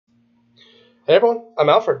Hey everyone, I'm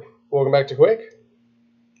Alfred. Welcome back to Quake.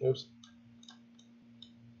 Oops.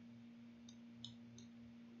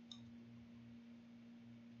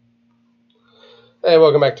 Hey,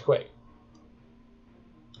 welcome back to Quake.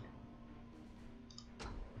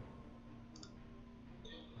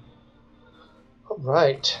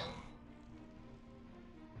 Alright.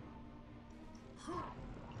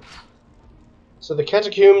 So the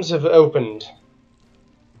catacombs have opened,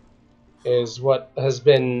 is what has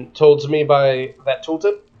been told to me by that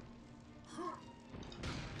tooltip.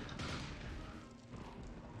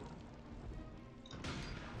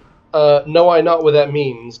 No, I not what that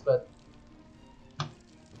means, but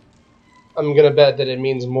I'm gonna bet that it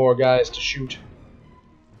means more guys to shoot.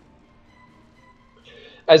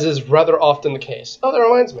 As is rather often the case. Oh, that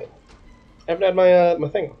reminds me. I haven't had my, my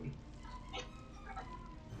thing on.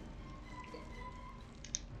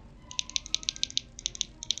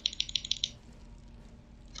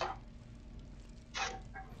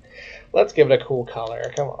 Let's give it a cool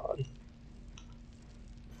color, come on.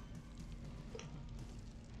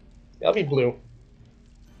 That'll be blue.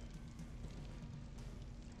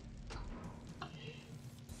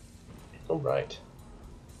 Alright.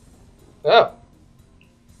 Oh.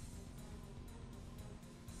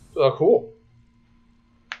 Oh, cool.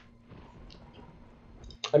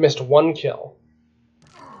 I missed one kill.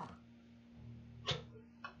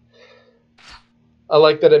 I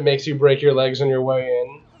like that it makes you break your legs on your way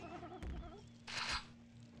in.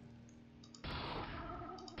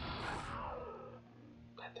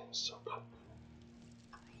 That thing is so powerful.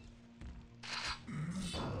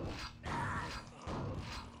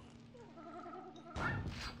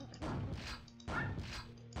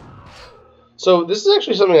 So this is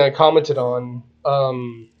actually something I commented on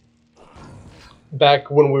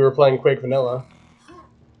back when we were playing Quake Vanilla.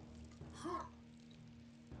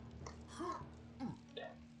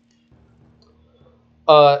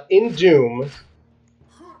 In Doom,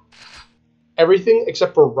 everything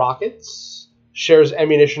except for rockets shares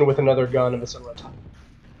ammunition with another gun of a similar type.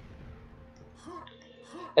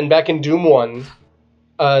 And back in Doom 1,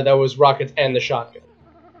 that was rockets and the shotgun.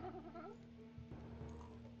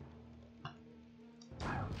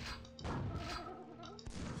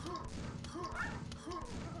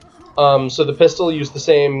 So the pistol used the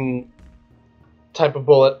same type of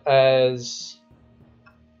bullet as...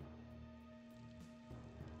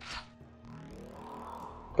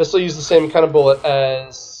 Pistol used the same kind of bullet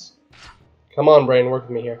as... Come on, brain, work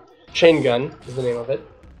with me here. Chain gun is the name of it.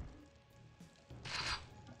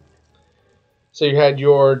 So you had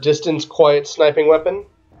your distance quiet sniping weapon,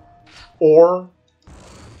 or...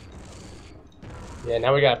 Yeah,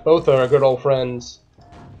 now we got both of our good old friends.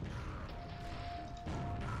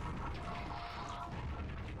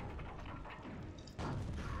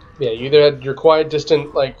 Yeah, you either had your quiet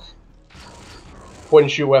distant, like, point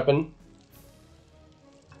and shoot weapon,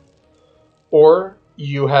 or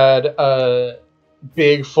you had a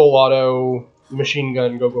big full auto machine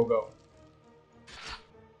gun, go, go, go.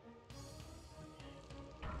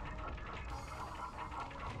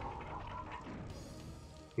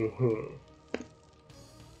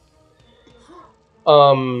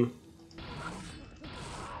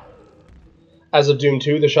 As of Doom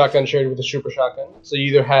 2, the shotgun shared with the super shotgun. So you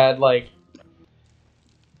either had, like,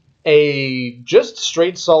 a just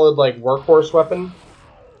straight solid, like, workhorse weapon.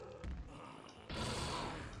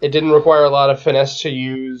 It didn't require a lot of finesse to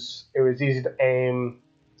use. It was easy to aim.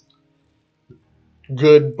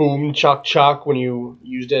 Good boom, chock, chock when you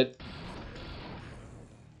used it.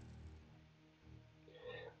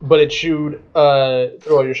 But it chewed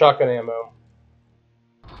through all your shotgun ammo.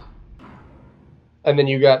 And then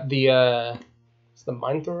you got the, is the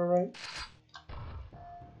mine thrower right?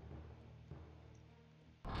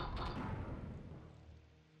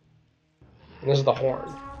 And this is the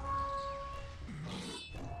horn.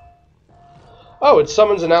 Oh, it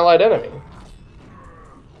summons an allied enemy.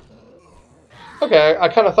 Okay, I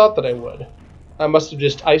kind of thought that I would. I must have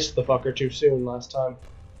just iced the fucker too soon last time.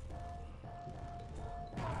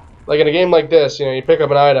 Like in a game like this, you know, you pick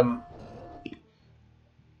up an item.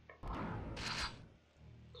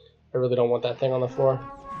 I really don't want that thing on the floor.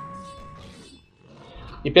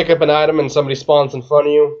 You pick up an item and somebody spawns in front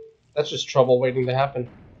of you. That's just trouble waiting to happen.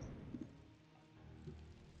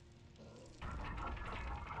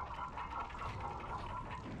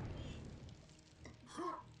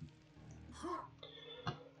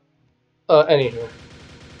 Anywho.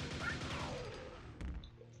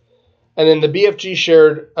 And then the BFG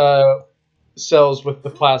shared cells with the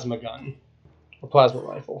plasma gun. Or plasma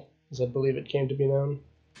rifle, as I believe it came to be known.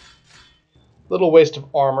 Little waste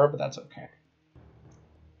of armor, but that's okay.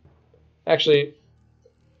 Actually,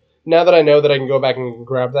 Now that I know that I can go back and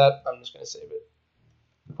grab that, I'm just going to save it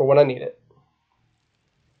for when I need it.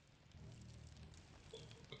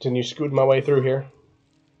 Continue scooting my way through here.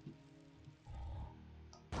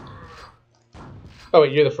 Oh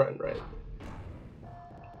wait, you're the friend, right?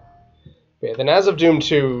 Okay, then as of Doom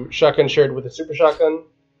 2, shotgun shared with a super shotgun.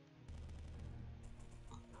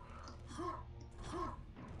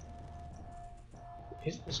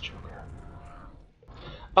 Is this Joker?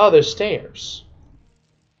 Oh, there's stairs.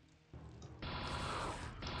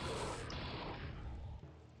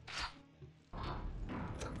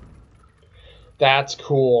 That's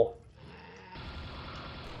cool.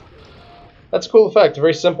 That's a cool effect,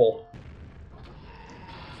 very simple.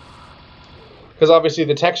 Because obviously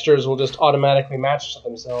the textures will just automatically match to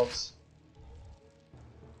themselves.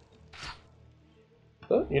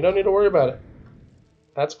 But you don't need to worry about it.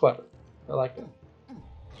 That's clever. I like it.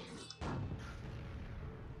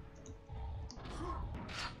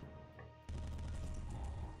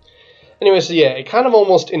 Anyway, so yeah, it kind of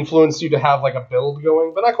almost influenced you to have like a build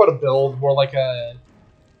going, but not quite a build, more like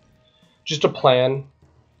just a plan,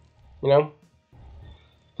 you know?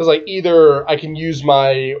 Because like either I can use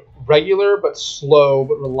my regular but slow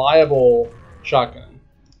but reliable shotgun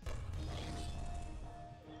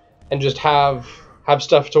and just have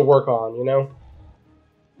stuff to work on, you know?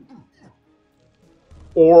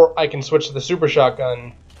 Or I can switch to the super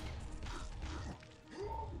shotgun.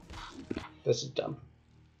 This is dumb.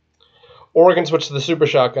 Or I can switch to the super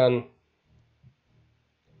shotgun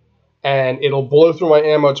and it'll blow through my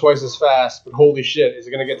ammo twice as fast, but holy shit, is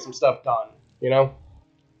it going to get some stuff done, you know?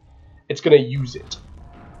 It's going to use it.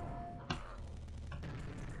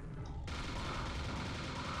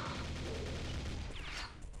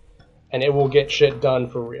 And it will get shit done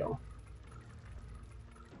for real.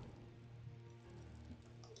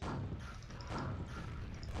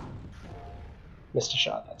 Missed a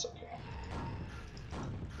shot, that's okay.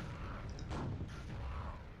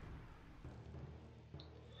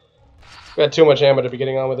 Got too much ammo to be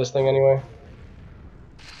getting on with this thing anyway.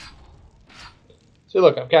 See,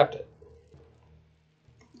 look, I've capped it.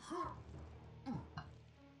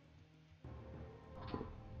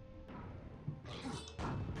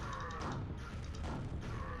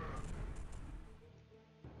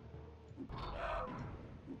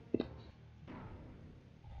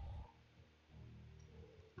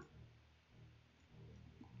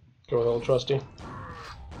 Go with old trusty.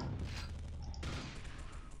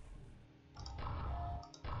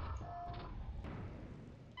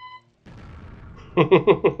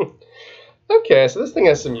 Okay, so this thing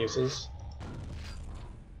has some uses.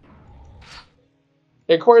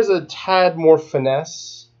 It requires a tad more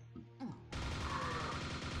finesse,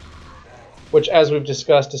 which, as we've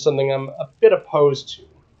discussed, is something I'm a bit opposed to.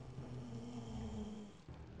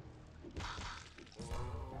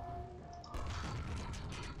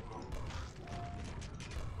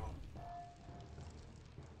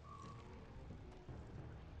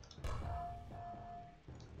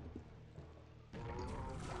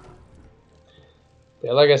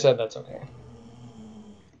 Yeah, like I said, that's okay.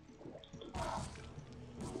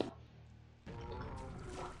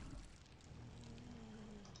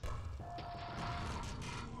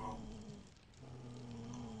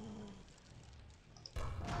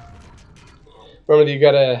 Remember that you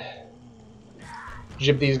gotta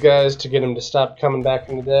jib these guys to get them to stop coming back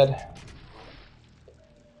from the dead.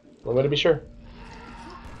 One way to be sure.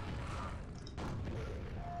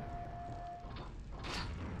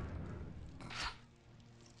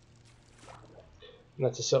 And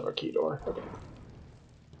that's a silver key door. Okay.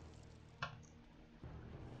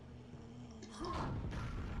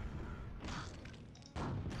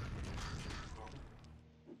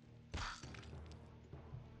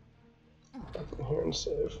 Nothing here and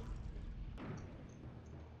save.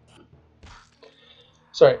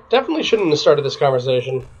 Sorry, definitely shouldn't have started this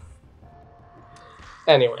conversation.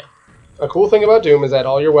 Anyway, a cool thing about Doom is that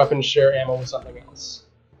all your weapons share ammo with something else.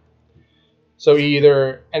 So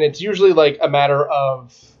either, and it's usually like a matter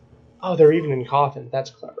of, oh, they're even in coffin.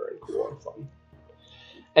 That's clever and cool and fun.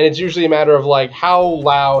 And it's usually a matter of like how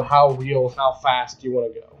loud, how real, how fast you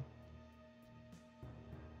want to go.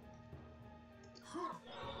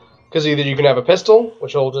 Because either you can have a pistol,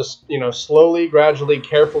 which will just, you know, slowly, gradually,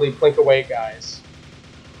 carefully plink away guys.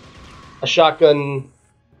 A shotgun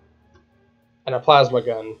and a plasma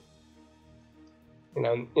gun. You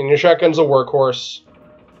know, and your shotgun's a workhorse.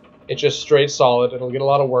 It's just straight solid. It'll get a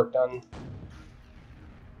lot of work done.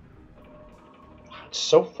 It's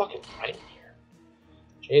so fucking bright in here.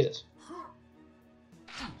 Jesus.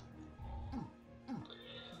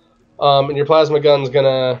 And your plasma gun's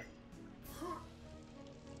gonna,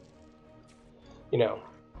 you know,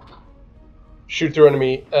 shoot through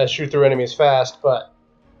enemies fast, but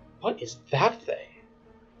what is that thing?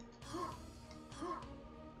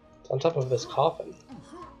 It's on top of this coffin.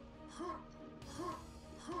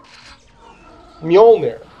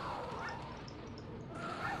 Mjolnir.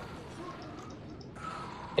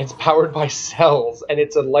 It's powered by cells, and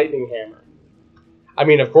it's a lightning hammer. I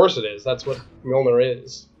mean, of course it is. That's what Mjolnir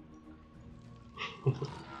is.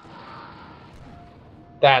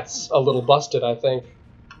 That's a little busted, I think.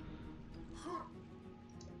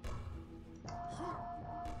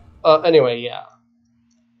 Anyway, yeah.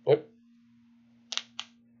 Yep.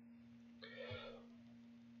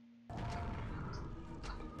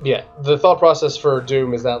 Yeah, the thought process for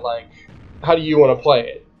Doom is that, like, how do you want to play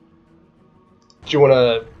it? Do you want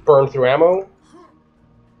to burn through ammo?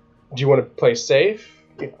 Do you want to play safe?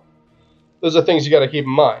 You know, those are things you got to keep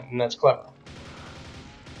in mind, and that's clever.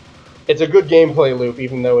 It's a good gameplay loop,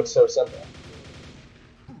 even though it's so simple.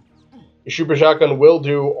 Your super shotgun will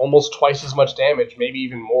do almost twice as much damage, maybe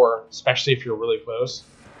even more, especially if you're really close.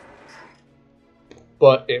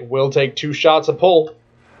 But it will take 2 shots a pull.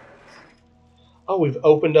 Oh, we've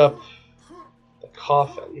opened up the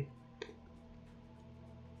coffin.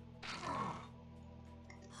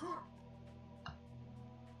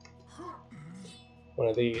 One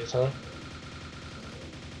of these, huh?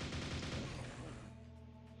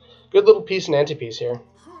 Good little piece and anti-piece here.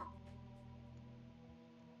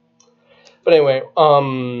 But anyway,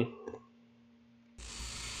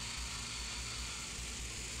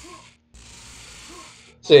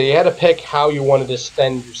 so you had to pick how you wanted to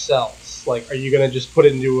spend your cells. Like, are you going to just put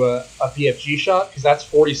it into a BFG shot? Because that's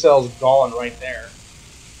 40 cells gone right there.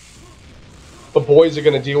 The boys are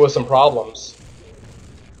going to deal with some problems.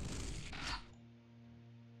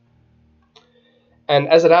 And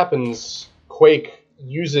as it happens, Quake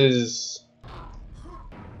uses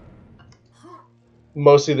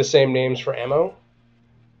mostly the same names for ammo.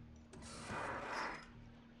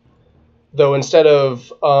 Though instead of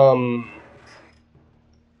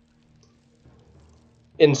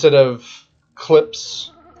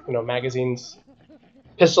clips, you know, magazines,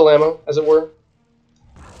 pistol ammo, as it were,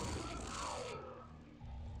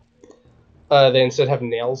 they instead have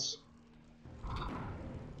nails.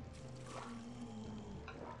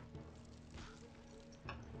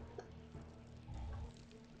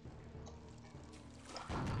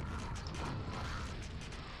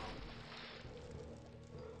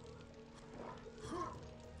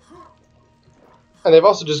 And they've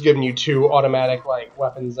also just given you 2 automatic, like,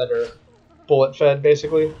 weapons that are bullet-fed,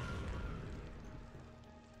 basically.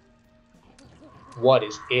 What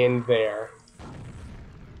is in there?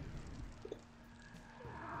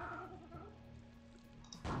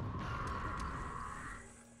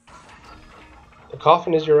 The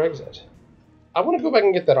coffin is your exit. I want to go back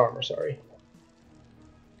and get that armor, sorry.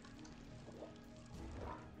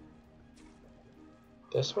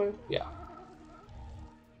 This way? Yeah.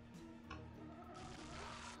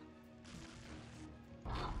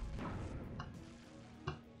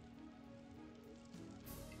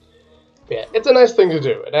 Yeah, it's a nice thing to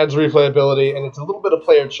do. It adds replayability, and it's a little bit of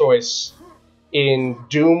player choice in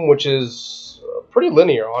Doom, which is pretty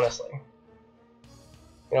linear, honestly.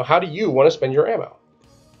 You know, how do you want to spend your ammo?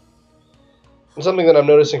 And something that I'm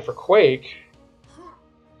noticing for Quake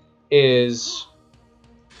is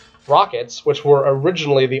rockets, which were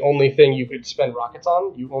originally the only thing you could spend rockets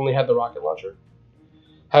on. You only had the rocket launcher.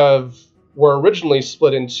 Were originally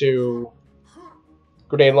split into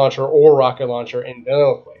grenade launcher or rocket launcher in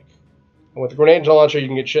vanilla Quake. And with the grenade launcher, you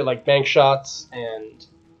can get shit like bank shots and,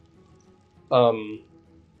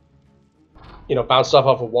 you know, bounce stuff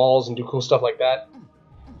off of walls and do cool stuff like that.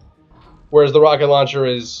 Whereas the rocket launcher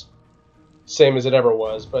is same as it ever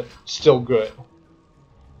was, but still good.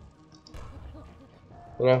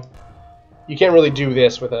 You know, you can't really do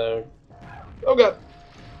this with a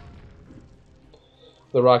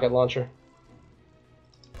the rocket launcher.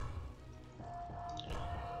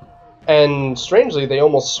 And strangely, they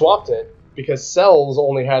almost swapped it because cells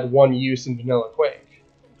only had one use in vanilla Quake.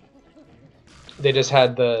 They just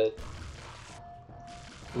had the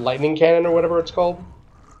lightning cannon or whatever it's called.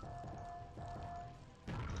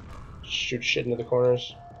 Shoot shit into the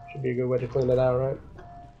corners. Should be a good way to clean that out, right?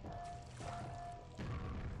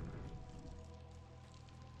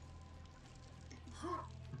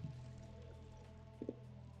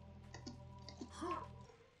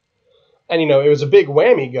 And you know, it was a big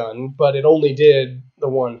whammy gun, but it only did the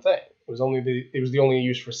one thing. It was the only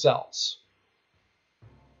use for cells.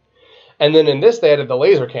 And then in this, they added the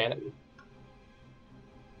laser cannon.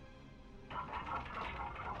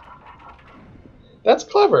 That's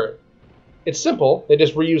clever. It's simple. They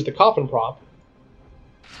just reused the coffin prop.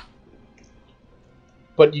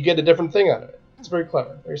 but you get a different thing out of it. It's very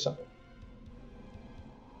clever, very simple.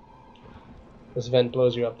 This vent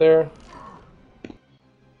blows you up there.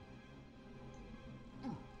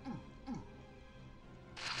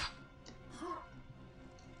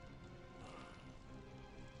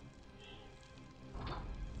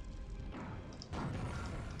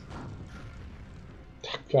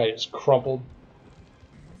 That guy just crumpled.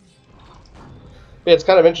 Yeah, it's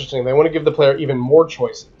kind of interesting. They want to give the player even more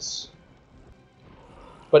choices.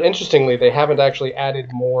 But interestingly, they haven't actually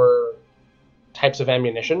added more types of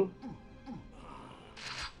ammunition.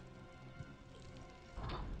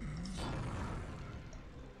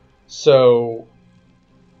 So,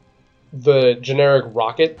 the generic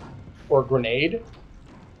rocket or grenade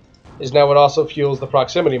is now what also fuels the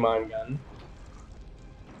proximity mine gun.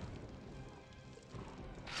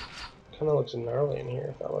 Kind of looks gnarly in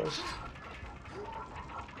here, fellas.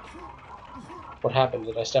 What happened?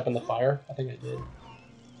 Did I step in the fire? I think I did.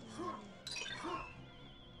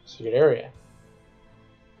 It's a good area.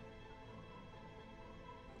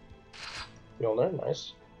 Mjolnir,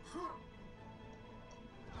 nice.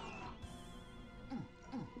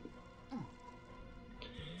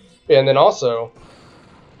 Yeah, and then also,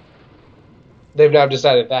 they've now just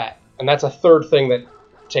added that. And that's a third thing that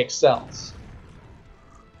takes cells.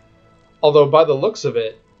 Although, by the looks of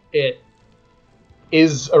it, it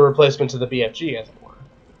is a replacement to the BFG, as it were.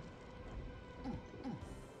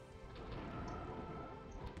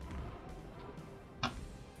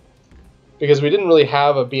 Because we didn't really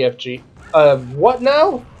have a BFG. What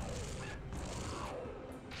now?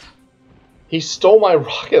 He stole my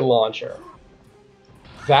rocket launcher.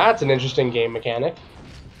 That's an interesting game mechanic.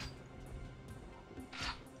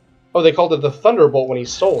 Oh, they called it the Thunderbolt when he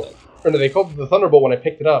stole it. Or no, they called it the Thunderbolt when I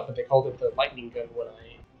picked it up, but they called it the Lightning Gun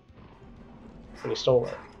when he stole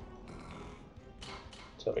it.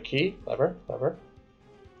 So I have a key, lever, lever.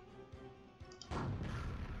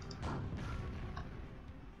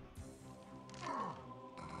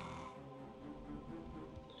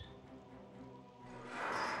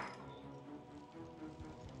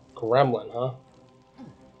 Gremlin, huh?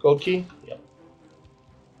 Gold key? Yep.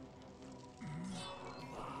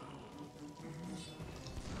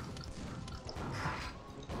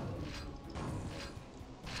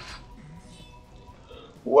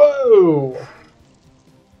 Whoa!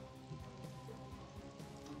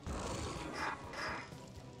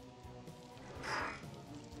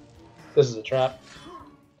 This is a trap.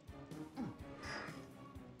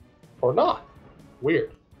 Or not.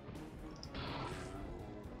 Weird.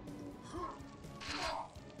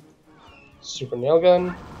 Super nail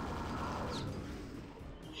gun.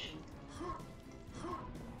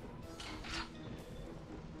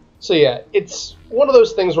 So yeah, it's one of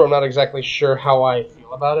those things where I'm not exactly sure how I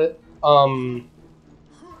feel about it.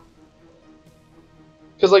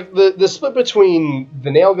 Because like the split between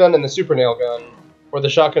the nail gun and the super nail gun, or the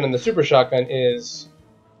shotgun and the super shotgun, is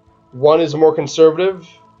one is more conservative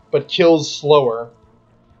but kills slower.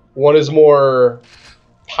 One is more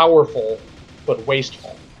powerful but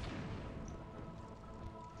wasteful.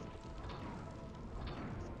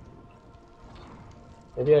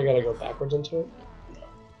 Maybe I gotta go backwards into it?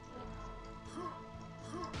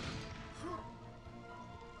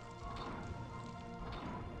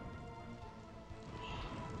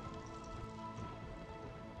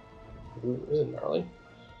 Ooh, this is gnarly.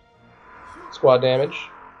 Squad damage.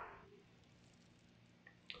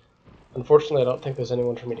 Unfortunately, I don't think there's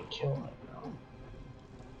anyone for me to kill right now.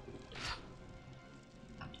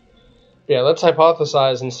 But yeah, let's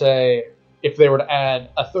hypothesize and say if they were to add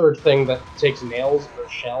a third thing that takes nails or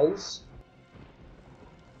shells,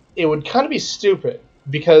 it would kind of be stupid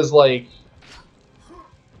because, like,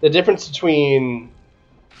 the difference between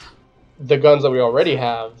the guns that we already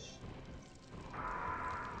have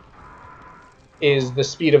is the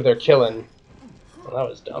speed of their killing. Well, that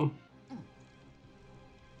was dumb.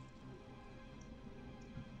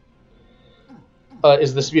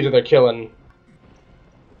 Is the speed of their killing.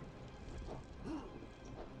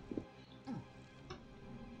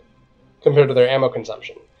 Compared to their ammo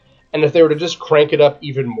consumption. And if they were to just crank it up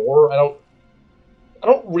even more, I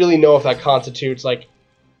don't really know if that constitutes like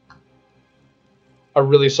a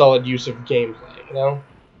really solid use of gameplay, you know?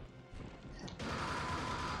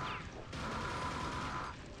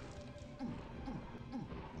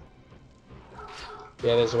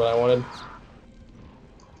 Yeah, this is what I wanted.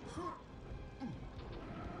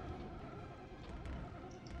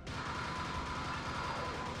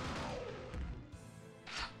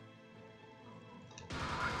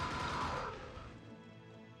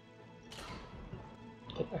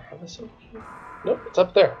 Did I have this over here? Nope, it's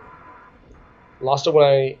up there. Lost it when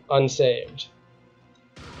I unsaved.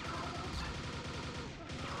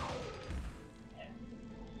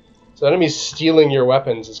 So enemies stealing your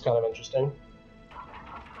weapons is kind of interesting.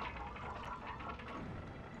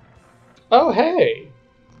 Oh, hey!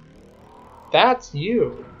 That's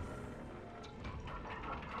you.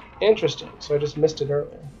 Interesting. So I just missed it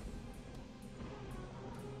earlier.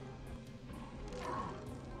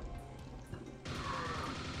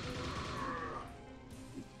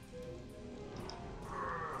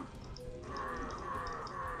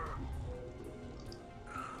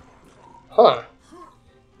 Huh.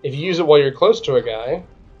 If you use it while you're close to a guy,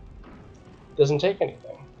 it doesn't take anything.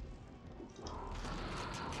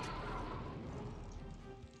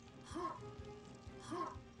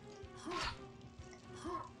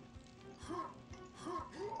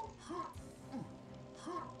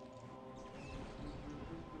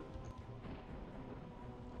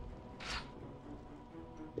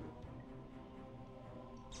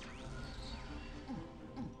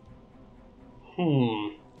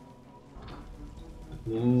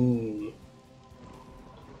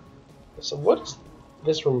 So what's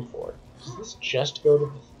this room for? Does this just go to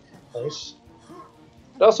the place?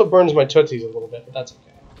 It also burns my tootsies a little bit, but that's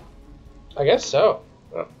okay. I guess so.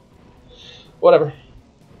 Oh. Whatever.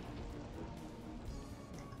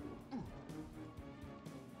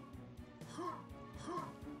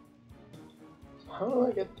 How do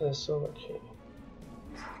I get the silver key?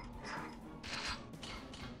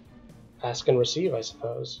 Ask and receive, I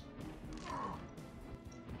suppose.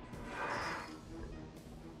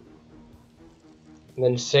 And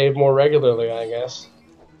then save more regularly, I guess.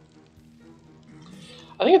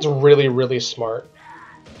 I think it's really, really smart.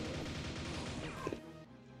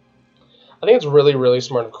 I think it's really, really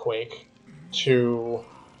smart of Quake to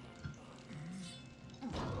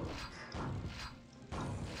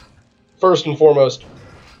first and foremost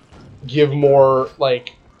give more,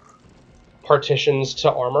 like, partitions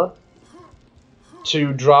to armor.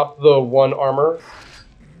 To drop the one armor.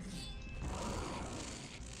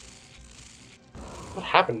 What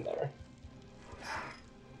happened there?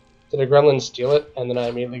 Did a gremlin steal it and then I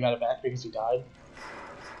immediately got it back because he died?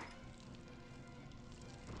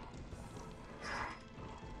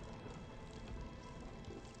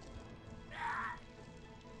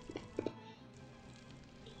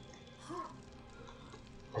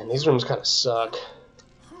 Man, these rooms kind of suck.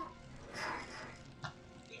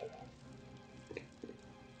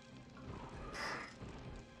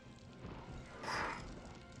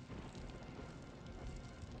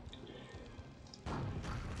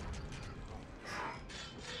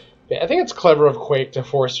 I think it's clever of Quake to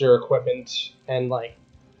force your equipment and like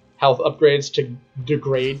health upgrades to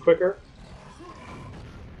degrade quicker.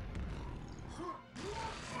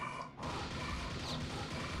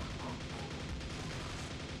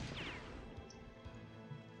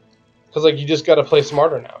 Because like you just gotta play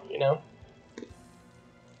smarter now, you know?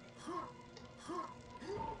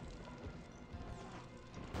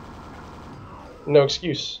 No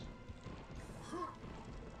excuse.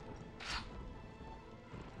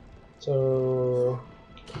 So,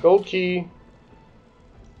 gold key,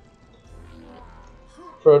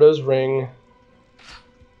 Frodo's ring,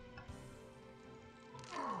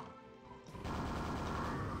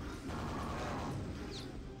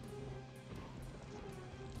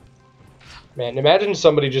 man, imagine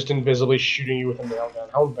somebody just invisibly shooting you with a nail gun.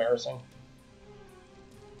 How embarrassing.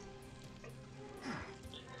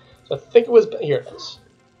 So I think it was, here it is.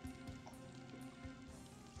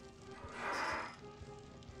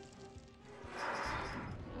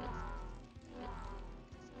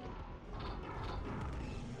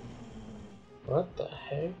 What the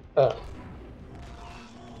heck? Oh.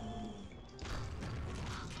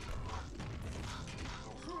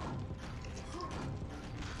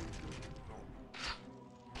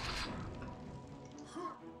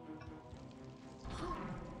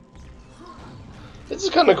 This is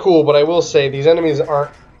kind of cool, but I will say these enemies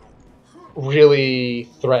aren't really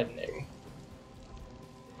threatening.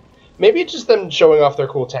 Maybe it's just them showing off their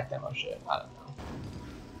cool tech demo shit. I don't know.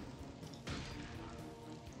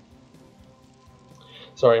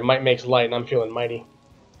 Sorry, might makes light and I'm feeling mighty.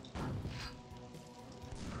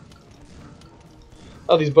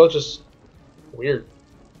 Oh, these both just weird.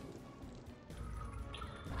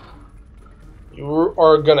 You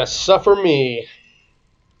are gonna suffer me.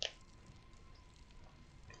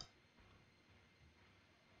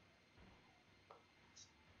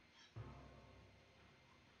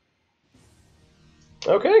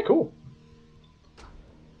 Okay, cool.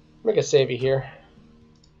 Make a savey here.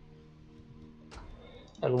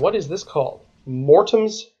 And what is this called?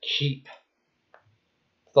 Mortem's Keep.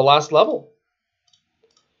 The last level.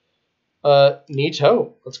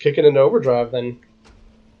 Neato. Let's kick it into overdrive then.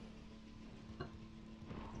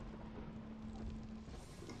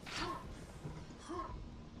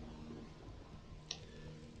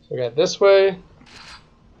 We got this way.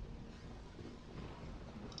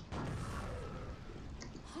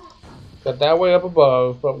 Got that way up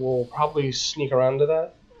above, but we'll probably sneak around to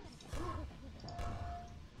that.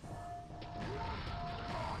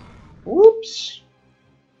 Whoops.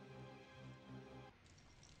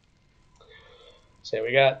 So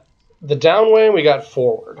we got the down way and we got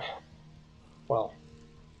forward. Well,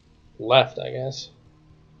 left, I guess.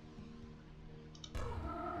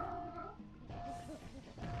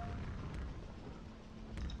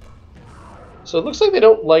 So it looks like they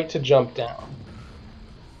don't like to jump down.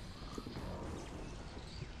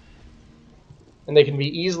 And they can be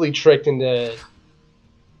easily tricked into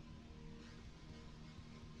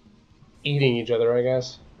eating each other, I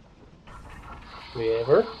guess.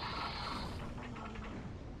 Whatever.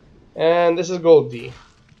 And this is gold D.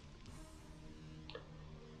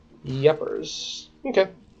 Yuppers. Okay.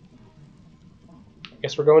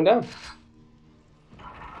 Guess we're going down.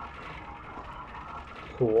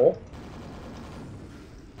 Cool.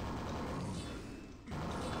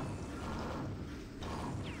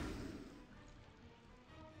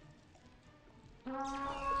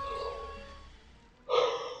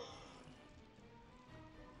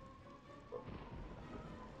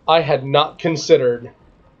 I had not considered.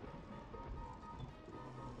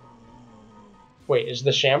 Wait, is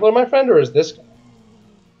the Shambler my friend or is this guy?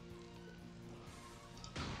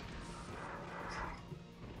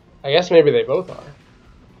 I guess maybe they both are.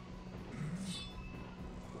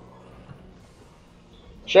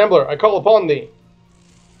 Shambler, I call upon thee.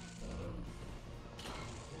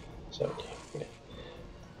 So, okay.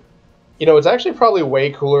 You know, it's actually probably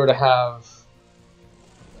way cooler to have.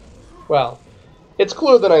 Well, it's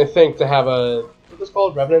cooler than I think to have a. What's this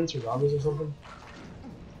called? Revenants or zombies or something?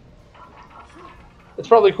 It's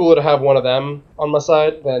probably cooler to have one of them on my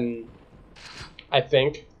side than I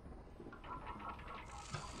think.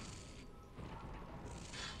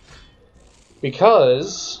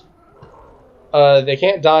 Because they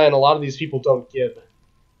can't die and a lot of these people don't give.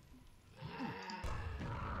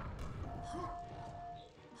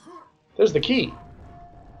 There's the key.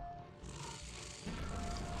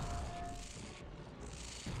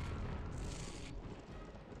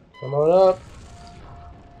 Come on up.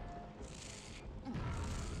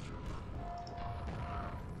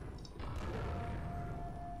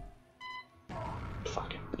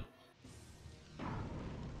 Fuck it.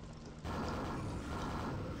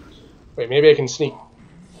 Wait, maybe I can sneak.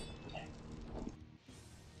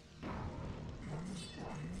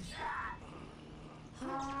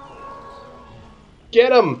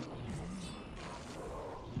 Get him!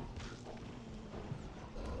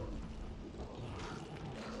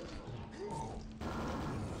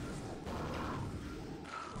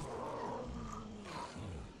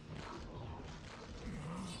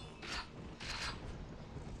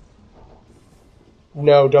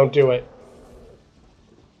 No, don't do it.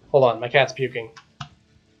 Hold on, my cat's puking.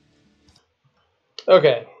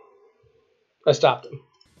 Okay. I stopped him.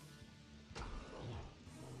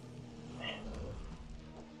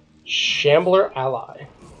 Shambler ally.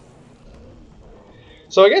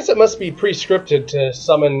 So I guess it must be pre-scripted to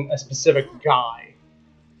summon a specific guy.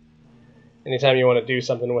 Anytime you want to do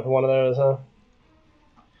something with one of those, huh?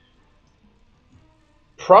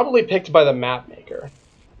 Probably picked by the map maker.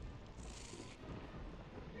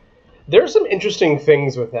 There's some interesting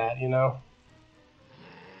things with that, you know?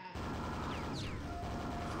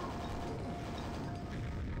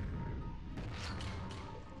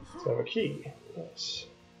 So a key. Nice.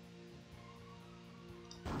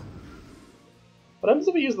 What happens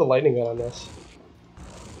if we use the lightning gun on this?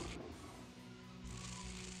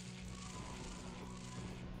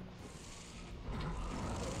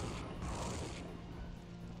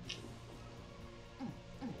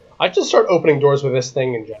 I just start opening doors with this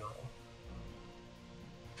thing in general.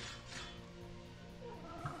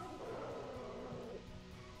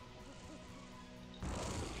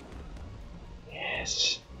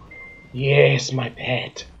 Yes. Yes, my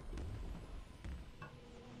pet.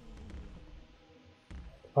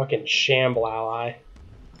 Fucking shamble ally.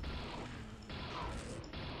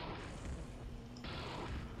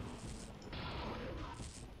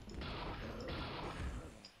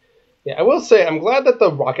 Yeah, I will say, I'm glad that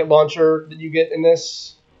the rocket launcher that you get in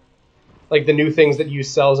this, like the new things that use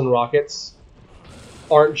cells and rockets,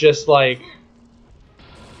 aren't just like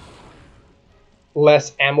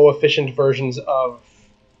less ammo efficient versions of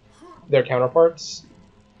their counterparts.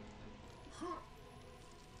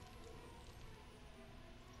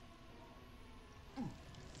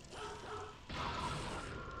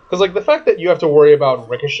 Because, like, the fact that you have to worry about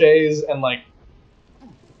ricochets and, like,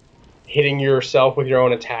 hitting yourself with your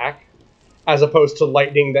own attack as opposed to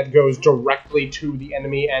lightning that goes directly to the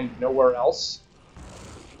enemy and nowhere else.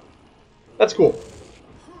 That's cool.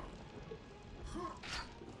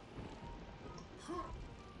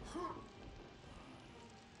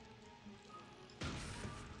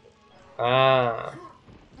 Ah.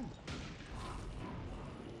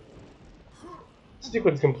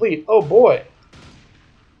 Sequence complete. Oh boy.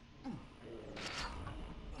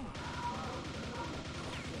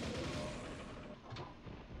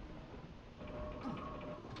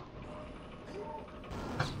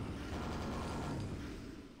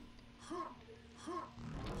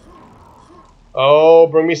 Oh,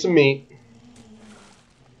 bring me some meat.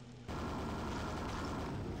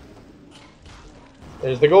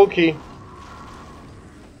 There's the gold key.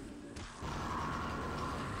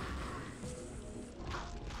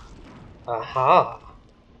 Aha.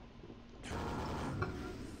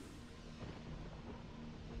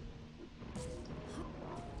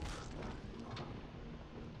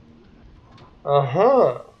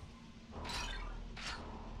 Uh-huh.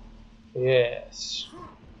 Yes.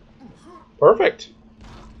 Perfect.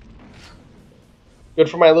 Good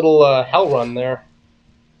for my little hell run there.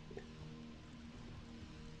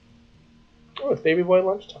 Oh, it's baby boy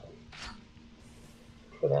lunchtime.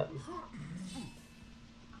 For that.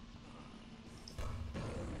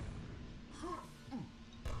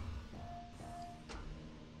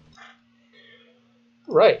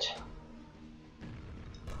 Right.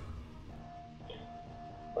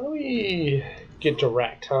 Why don't we get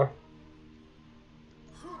direct, huh?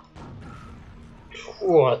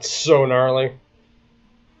 Oh, it's so gnarly.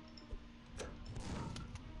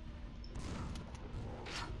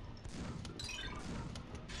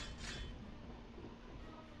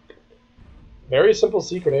 Very simple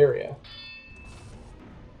secret area.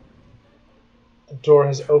 The door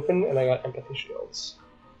has opened and I got empathy shields.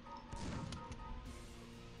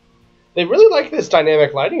 They really like this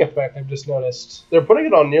dynamic lighting effect, I've just noticed. They're putting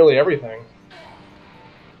it on nearly everything.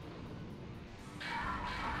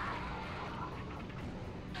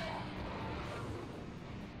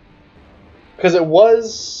 Because it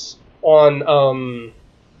was on,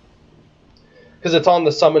 because it's on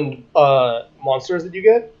the summoned monsters that you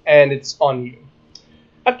get, and it's on you.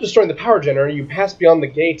 After destroying the power generator, you pass beyond the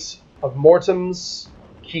gates of Mortem's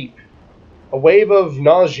Keep. A wave of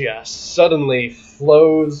nausea suddenly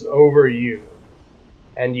flows over you,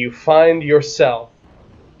 and you find yourself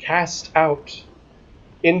cast out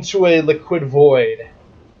into a liquid void.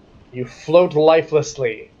 You float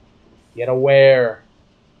lifelessly, yet aware,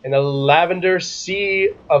 in a lavender sea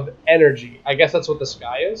of energy. I guess that's what the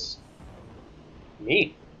sky is?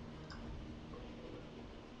 Neat.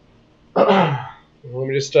 Let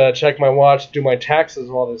me just check my watch, do my taxes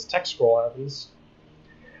while this text scroll happens.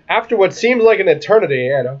 After what seems like an eternity,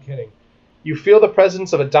 yeah, no kidding, you feel the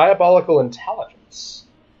presence of a diabolical intelligence.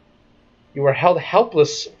 You are held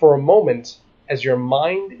helpless for a moment as your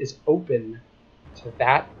mind is open to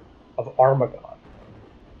that of Armagon,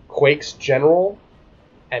 Quake's general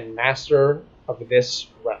and master of this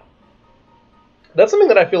realm. That's something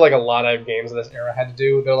that I feel like a lot of games of this era had to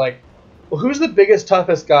do. They're like, well, who's the biggest,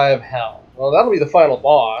 toughest guy of hell? Well, that'll be the final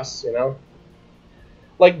boss, you know?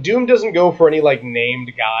 Like, Doom doesn't go for any, like,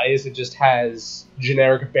 named guys. It just has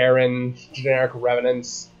generic Baron, generic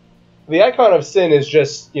Revenants. The Icon of Sin is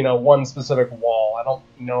just, you know, one specific wall. I don't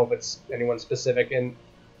know if it's anyone specific in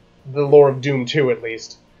the lore of Doom 2, at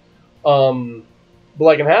least. But,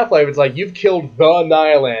 like, in Half-Life, it's like, you've killed the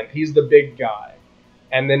Nihilant. He's the big guy.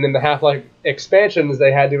 And then in the Half-Life expansions,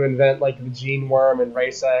 they had to invent, like, the Gene Worm and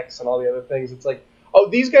Race X and all the other things. It's like, oh,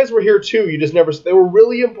 these guys were here too. You just never... They were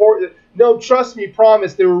really important. No, trust me,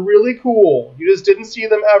 promise. They were really cool. You just didn't see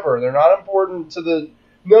them ever. They're not important to the...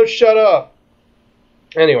 No, shut up.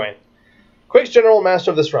 Anyway. Quake's general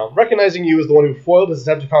master of this realm. Recognizing you as the one who foiled his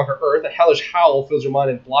attempt to conquer Earth, a hellish howl fills your mind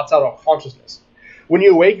and blots out all consciousness. When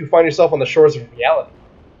you awake, you find yourself on the shores of reality.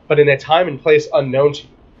 But in a time and place unknown to you.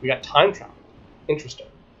 We got time travel. Interesting.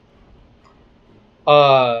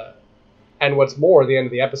 And what's more, the end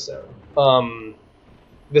of the episode.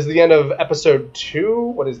 This is the end of episode 2.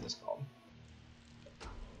 What is this called?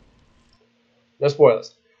 No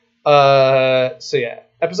spoilers. So yeah,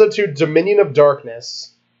 episode 2, Dominion of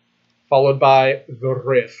Darkness, followed by The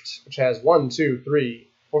Rift, which has 1, 2, 3,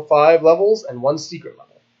 4, 5 levels and 1 secret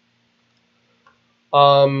level.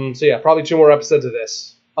 So yeah, probably 2 more episodes of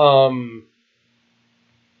this. I'm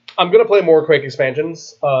gonna play more Quake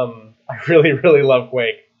expansions. I really, really love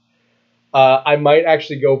Quake. I might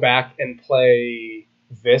actually go back and play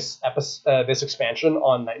this expansion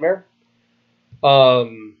on Nightmare.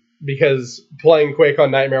 Because playing Quake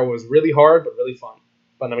on Nightmare was really hard, but really fun.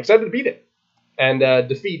 But I'm excited to beat it. and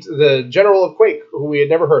defeat the General of Quake, who we had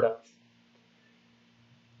never heard of.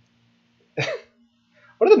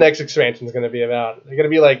 What are the next expansions going to be about? They're going to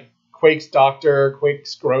be like Quake's doctor,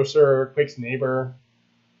 Quake's grocer, Quake's neighbor.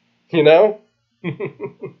 You know?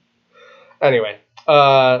 Anyway,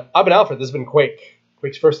 I've been Alfred. This has been Quake.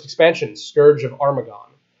 Quake's first expansion, Scourge of Armagon.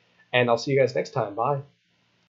 And I'll see you guys next time. Bye.